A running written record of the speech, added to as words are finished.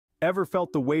Ever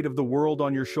felt the weight of the world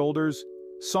on your shoulders?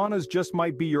 Saunas just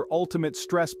might be your ultimate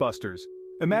stress busters.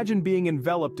 Imagine being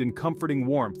enveloped in comforting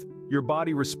warmth, your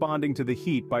body responding to the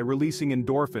heat by releasing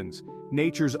endorphins,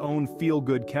 nature's own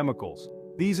feel-good chemicals.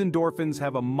 These endorphins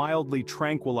have a mildly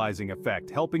tranquilizing effect,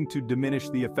 helping to diminish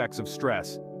the effects of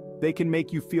stress. They can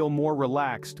make you feel more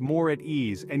relaxed, more at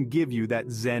ease, and give you that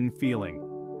zen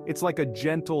feeling. It's like a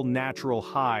gentle, natural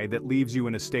high that leaves you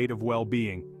in a state of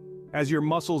well-being. As your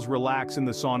muscles relax in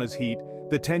the sauna's heat,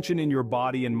 the tension in your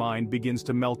body and mind begins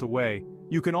to melt away.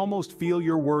 You can almost feel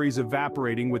your worries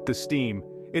evaporating with the steam.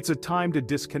 It's a time to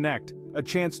disconnect, a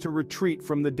chance to retreat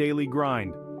from the daily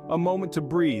grind, a moment to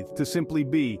breathe, to simply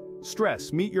be.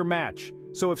 Stress, meet your match.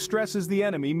 So if stress is the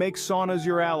enemy, make saunas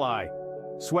your ally.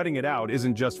 Sweating it out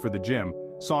isn't just for the gym.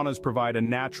 Saunas provide a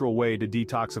natural way to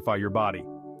detoxify your body.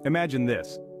 Imagine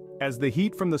this. As the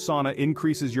heat from the sauna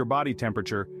increases your body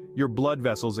temperature, your blood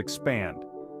vessels expand.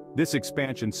 This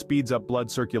expansion speeds up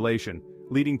blood circulation,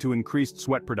 leading to increased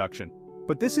sweat production.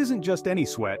 But this isn't just any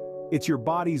sweat, it's your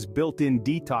body's built-in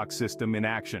detox system in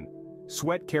action.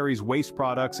 Sweat carries waste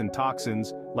products and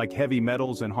toxins, like heavy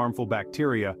metals and harmful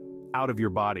bacteria, out of your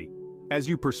body. As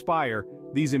you perspire,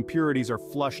 these impurities are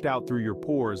flushed out through your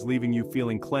pores, leaving you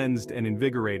feeling cleansed and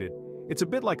invigorated. It's a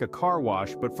bit like a car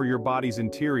wash, but for your body's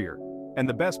interior. And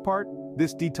the best part?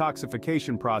 This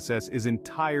detoxification process is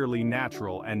entirely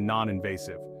natural and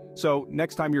non-invasive. So,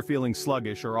 next time you're feeling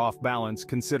sluggish or off balance,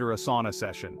 consider a sauna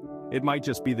session. It might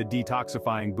just be the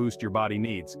detoxifying boost your body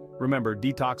needs. Remember,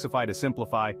 detoxify to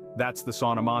simplify, that's the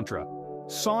sauna mantra.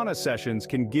 Sauna sessions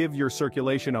can give your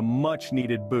circulation a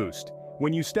much-needed boost.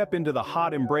 When you step into the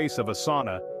hot embrace of a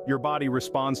sauna, your body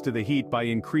responds to the heat by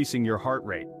increasing your heart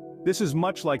rate. This is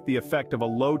much like the effect of a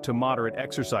low to moderate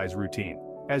exercise routine.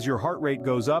 As your heart rate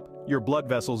goes up, your blood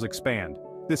vessels expand.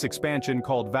 This expansion,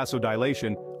 called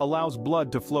vasodilation, allows blood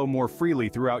to flow more freely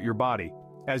throughout your body.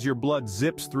 As your blood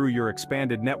zips through your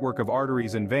expanded network of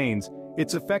arteries and veins,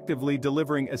 it's effectively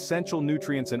delivering essential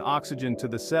nutrients and oxygen to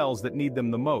the cells that need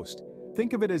them the most.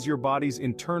 Think of it as your body's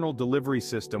internal delivery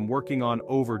system working on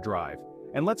overdrive.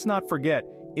 And let's not forget,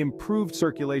 improved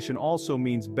circulation also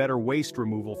means better waste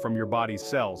removal from your body's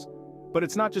cells. But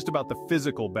it's not just about the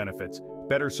physical benefits.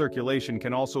 Better circulation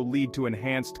can also lead to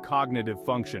enhanced cognitive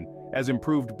function, as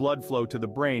improved blood flow to the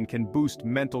brain can boost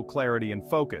mental clarity and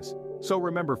focus. So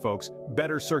remember folks,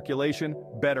 better circulation,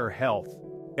 better health.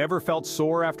 Ever felt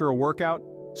sore after a workout?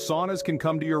 Saunas can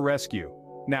come to your rescue.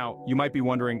 Now, you might be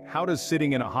wondering, how does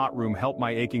sitting in a hot room help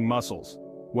my aching muscles?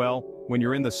 Well, when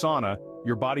you're in the sauna,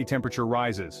 your body temperature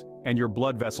rises, and your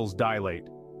blood vessels dilate.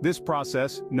 This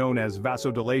process, known as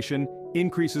vasodilation,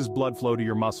 increases blood flow to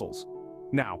your muscles.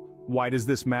 Now, why does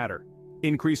this matter?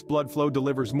 Increased blood flow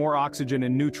delivers more oxygen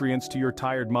and nutrients to your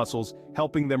tired muscles,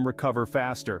 helping them recover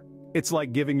faster. It's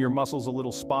like giving your muscles a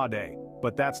little spa day.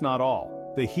 But that's not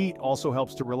all. The heat also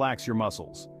helps to relax your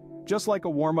muscles. Just like a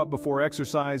warm-up before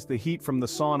exercise, the heat from the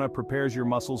sauna prepares your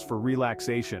muscles for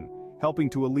relaxation, helping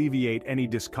to alleviate any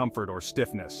discomfort or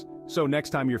stiffness. So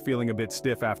next time you're feeling a bit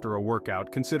stiff after a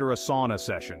workout, consider a sauna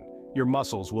session. Your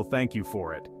muscles will thank you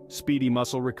for it. Speedy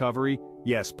muscle recovery?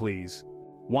 Yes, please.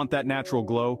 Want that natural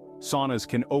glow? Saunas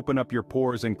can open up your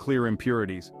pores and clear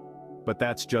impurities. But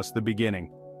that's just the beginning.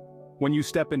 When you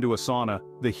step into a sauna,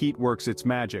 the heat works its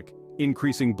magic,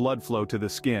 increasing blood flow to the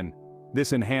skin.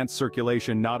 This enhanced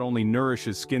circulation not only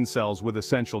nourishes skin cells with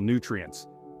essential nutrients,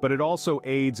 but it also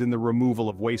aids in the removal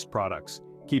of waste products,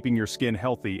 keeping your skin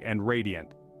healthy and radiant.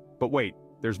 But wait,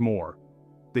 there's more.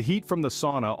 The heat from the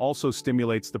sauna also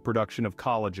stimulates the production of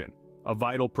collagen, a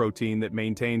vital protein that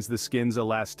maintains the skin's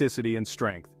elasticity and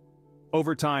strength.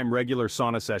 Over time, regular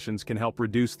sauna sessions can help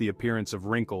reduce the appearance of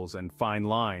wrinkles and fine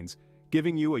lines,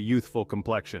 giving you a youthful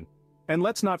complexion. And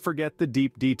let's not forget the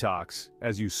deep detox.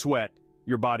 As you sweat,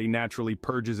 your body naturally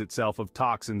purges itself of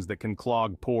toxins that can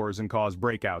clog pores and cause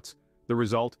breakouts. The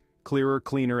result? Clearer,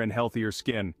 cleaner, and healthier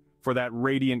skin. For that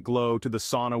radiant glow, to the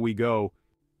sauna we go.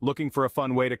 Looking for a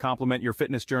fun way to complement your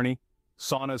fitness journey?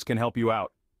 Saunas can help you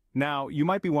out. Now, you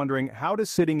might be wondering, how does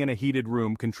sitting in a heated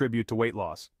room contribute to weight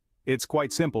loss? It's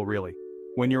quite simple, really.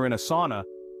 When you're in a sauna,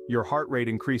 your heart rate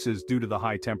increases due to the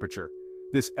high temperature.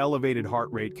 This elevated heart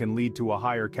rate can lead to a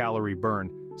higher calorie burn,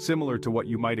 similar to what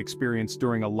you might experience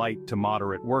during a light to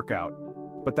moderate workout.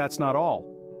 But that's not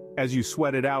all. As you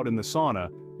sweat it out in the sauna,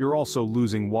 you're also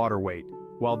losing water weight.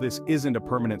 While this isn't a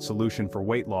permanent solution for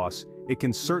weight loss, it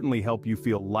can certainly help you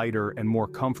feel lighter and more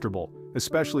comfortable,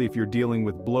 especially if you're dealing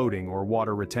with bloating or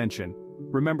water retention.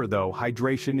 Remember though,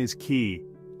 hydration is key.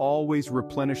 Always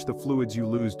replenish the fluids you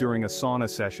lose during a sauna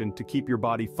session to keep your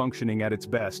body functioning at its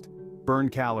best. Burn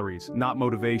calories, not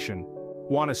motivation.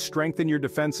 Want to strengthen your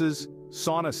defenses?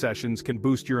 sauna sessions can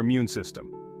boost your immune system.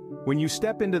 When you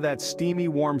step into that steamy,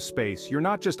 warm space, you're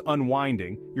not just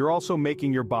unwinding, you're also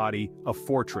making your body a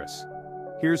fortress.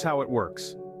 Here's how it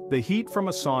works. The heat from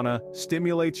a sauna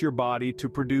stimulates your body to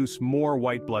produce more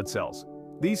white blood cells.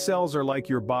 These cells are like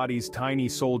your body's tiny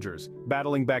soldiers,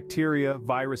 battling bacteria,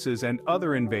 viruses, and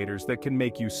other invaders that can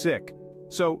make you sick.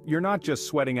 So, you're not just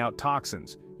sweating out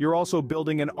toxins, you're also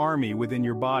building an army within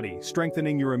your body,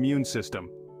 strengthening your immune system.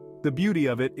 The beauty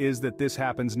of it is that this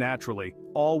happens naturally,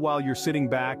 all while you're sitting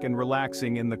back and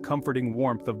relaxing in the comforting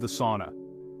warmth of the sauna.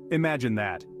 Imagine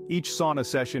that. Each sauna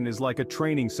session is like a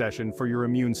training session for your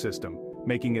immune system,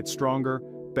 making it stronger,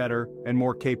 better, and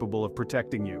more capable of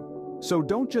protecting you. So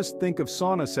don't just think of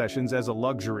sauna sessions as a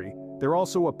luxury, they're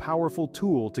also a powerful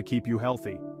tool to keep you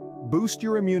healthy. Boost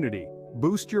your immunity,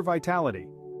 boost your vitality.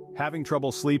 Having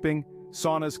trouble sleeping?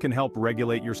 Saunas can help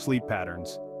regulate your sleep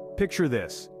patterns. Picture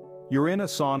this. You're in a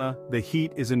sauna, the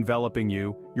heat is enveloping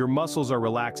you, your muscles are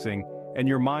relaxing, and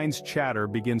your mind's chatter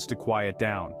begins to quiet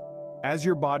down. As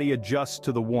your body adjusts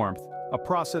to the warmth, a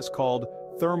process called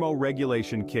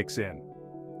thermoregulation kicks in.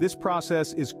 This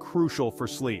process is crucial for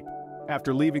sleep.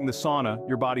 After leaving the sauna,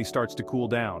 your body starts to cool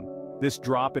down. This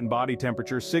drop in body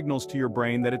temperature signals to your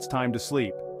brain that it's time to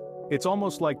sleep. It's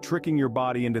almost like tricking your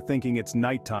body into thinking it's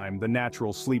nighttime, the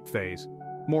natural sleep phase.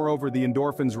 Moreover, the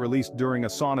endorphins released during a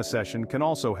sauna session can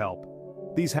also help.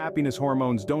 These happiness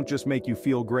hormones don't just make you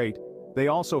feel great, they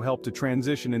also help to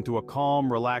transition into a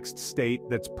calm, relaxed state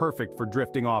that's perfect for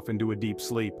drifting off into a deep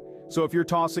sleep. So if you're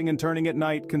tossing and turning at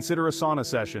night, consider a sauna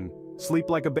session. Sleep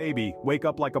like a baby, wake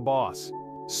up like a boss.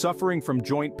 Suffering from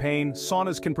joint pain,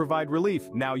 saunas can provide relief.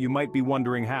 Now you might be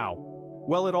wondering how.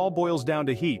 Well, it all boils down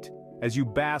to heat. As you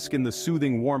bask in the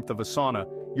soothing warmth of a sauna,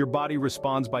 your body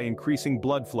responds by increasing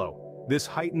blood flow. This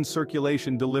heightened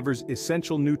circulation delivers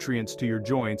essential nutrients to your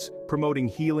joints, promoting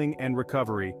healing and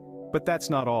recovery. But that's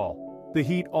not all. The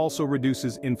heat also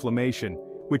reduces inflammation,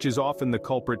 which is often the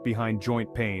culprit behind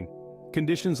joint pain.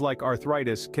 Conditions like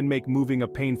arthritis can make moving a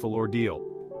painful ordeal.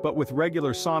 But with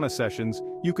regular sauna sessions,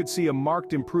 you could see a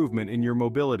marked improvement in your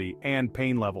mobility and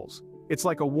pain levels. It's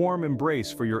like a warm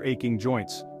embrace for your aching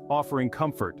joints, offering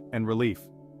comfort and relief.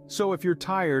 So if you're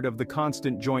tired of the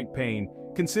constant joint pain,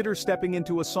 consider stepping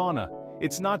into a sauna.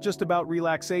 It's not just about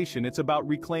relaxation, it's about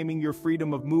reclaiming your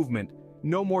freedom of movement.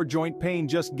 No more joint pain,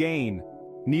 just gain.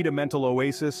 Need a mental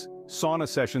oasis? Sauna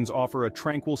sessions offer a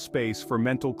tranquil space for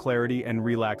mental clarity and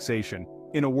relaxation.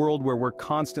 In a world where we're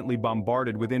constantly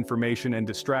bombarded with information and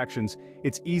distractions,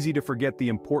 it's easy to forget the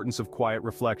importance of quiet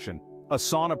reflection. A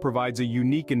sauna provides a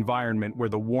unique environment where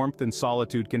the warmth and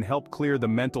solitude can help clear the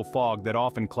mental fog that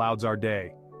often clouds our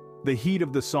day. The heat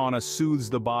of the sauna soothes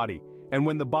the body, and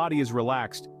when the body is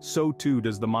relaxed, so too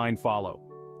does the mind follow.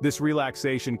 This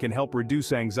relaxation can help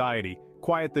reduce anxiety,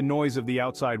 quiet the noise of the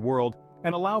outside world,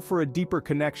 and allow for a deeper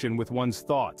connection with one's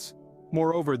thoughts.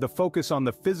 Moreover, the focus on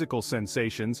the physical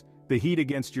sensations, the heat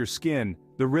against your skin,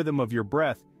 the rhythm of your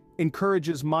breath,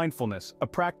 encourages mindfulness, a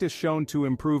practice shown to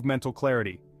improve mental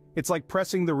clarity. It's like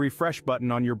pressing the refresh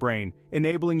button on your brain,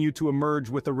 enabling you to emerge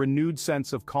with a renewed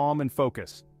sense of calm and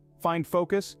focus. Find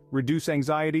focus, reduce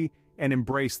anxiety, and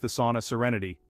embrace the sauna serenity.